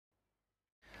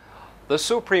The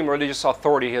supreme religious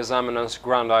authority, His Eminence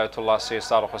Grand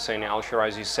Ayatollah al-Husseini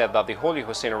al-Shirazi, said that the holy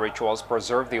Husseini rituals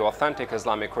preserve the authentic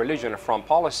Islamic religion from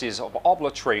policies of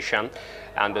obliteration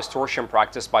and distortion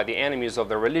practiced by the enemies of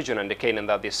the religion, indicating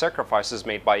that the sacrifices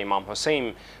made by Imam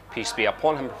Hussein, peace be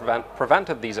upon him,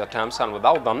 prevented these attempts, and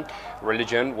without them,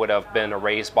 religion would have been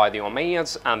erased by the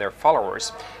Umayyads and their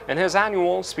followers. In his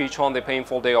annual speech on the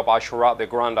painful day of Ashura, the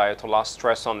Grand Ayatollah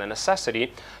stressed on the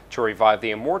necessity to revive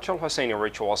the immortal Husseini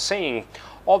rituals, saying,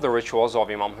 "All the rituals of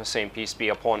Imam Hussein, peace be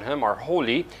upon him, are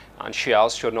holy, and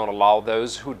Shias should not allow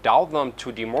those who doubt them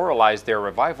to demoralize their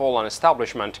revival and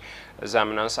establishment." His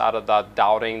Eminence added that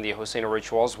doubting the Husseini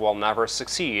rituals will never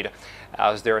succeed,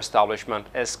 as their establishment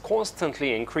is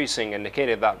constantly increasing,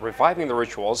 indicated that reviving the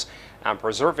rituals and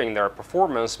preserving their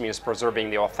performance means preserving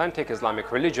the authentic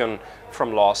Islamic religion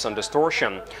from loss and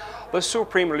distortion. The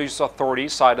supreme religious authority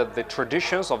cited the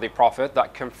traditions of the Prophet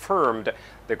that confirmed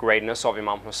the greatness of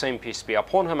Imam Hussein, peace be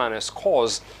upon him, and his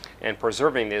cause in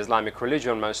preserving the Islamic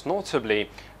religion, most notably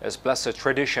his blessed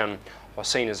tradition,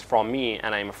 "Hussein is from me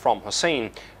and I am from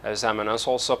Hussein." His Eminence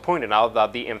also pointed out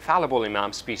that the infallible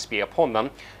Imams, peace be upon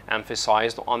them,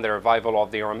 emphasized on the revival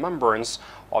of the remembrance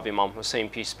of Imam Hussein,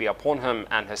 peace be upon him,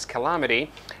 and his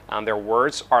calamity, and their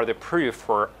words are the proof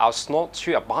for us not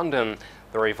to abandon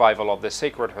the revival of the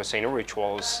sacred Husseini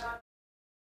rituals.